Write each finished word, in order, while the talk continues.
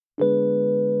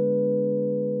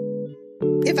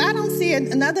If I don't see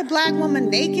another black woman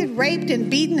naked, raped,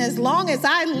 and beaten as long as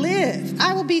I live,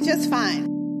 I will be just fine.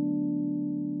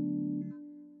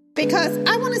 Because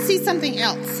I want to see something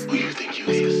else. Who you think you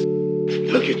is?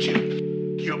 Look at you.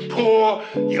 You're poor,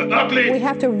 you're ugly. We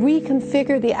have to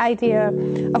reconfigure the idea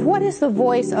of what is the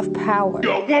voice of power.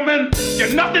 You're a woman,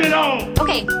 you're nothing at all.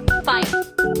 Okay, fine.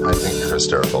 I think you're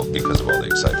hysterical because of all the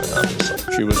excitement,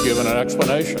 obviously. She was given an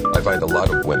explanation. I find a lot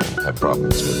of women have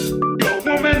problems with it. You're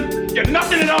a woman, you're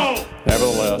nothing at all.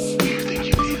 Nevertheless, Who you think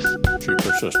you is? she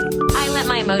persisted. I let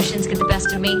my emotions get the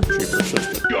best of me. She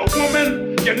persisted. You're a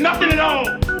woman, you're nothing at all.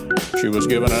 She was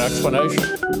given an explanation.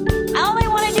 All I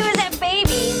want to do is have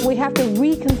babies. We have to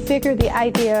reconfigure the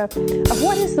idea of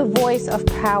what is the voice of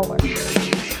power. Who you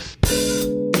think you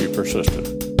is? She persisted.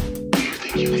 Who you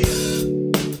think you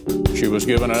is? She was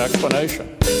given an explanation.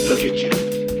 Look at you.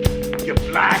 You're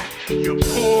black, you're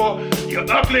poor, you're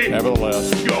ugly.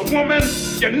 Nevertheless, you're a woman,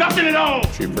 you're nothing at all.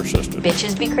 she persisted.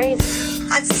 Bitches be crazy.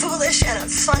 I'm foolish and I'm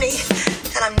funny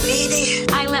and I'm needy.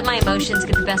 I let my emotions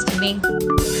get the best of me.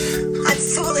 I'm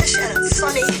foolish and I'm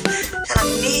funny and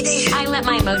I'm needy. I let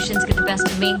my emotions get the best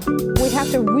of me. We have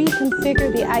to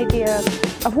reconfigure the idea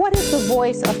of what is the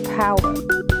voice of power.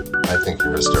 I think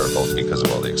you're hysterical because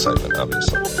of all the excitement,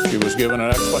 obviously. She was given an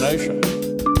explanation.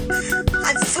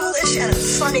 I'm foolish and I'm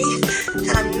funny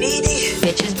and I'm needy.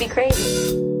 Bitches be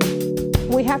crazy.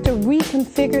 We have to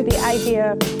reconfigure the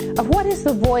idea of what is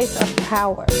the voice of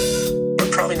power. We're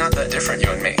probably not that different, you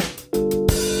and me.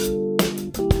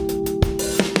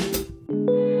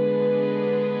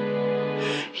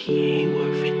 He ain't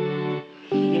worth it.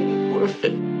 He ain't worth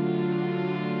it.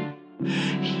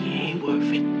 He ain't worth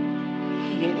it.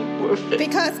 He ain't worth it.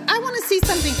 Because I want to see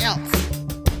something else.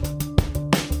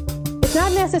 It's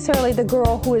not necessarily the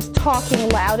girl who is talking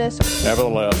loudest,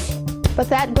 Nevertheless, but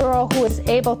that girl who is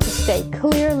able to state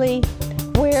clearly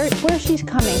where she's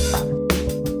coming from.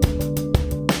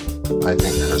 I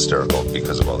think you're hysterical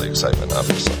because of all the excitement,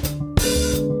 obviously.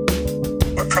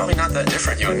 We're probably not that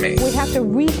different, you and me. We have to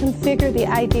reconfigure the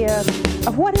idea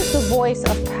of what is the voice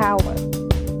of power.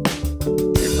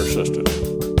 she persisted.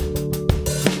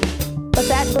 But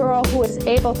that girl who is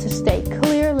able to state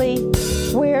clearly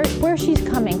where she's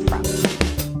coming from.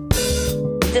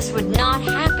 This would not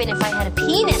happen if I had a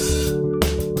penis.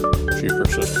 She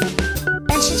persisted.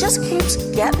 And she just keeps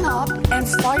getting up and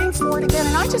fighting for it again.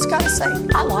 And I just got to say,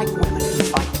 I like women who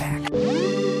fight back.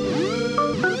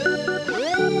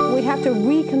 We have to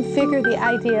reconfigure the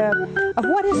idea of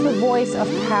what is the voice of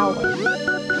power.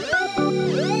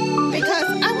 Because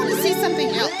I want to see something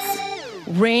else.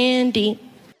 Randy.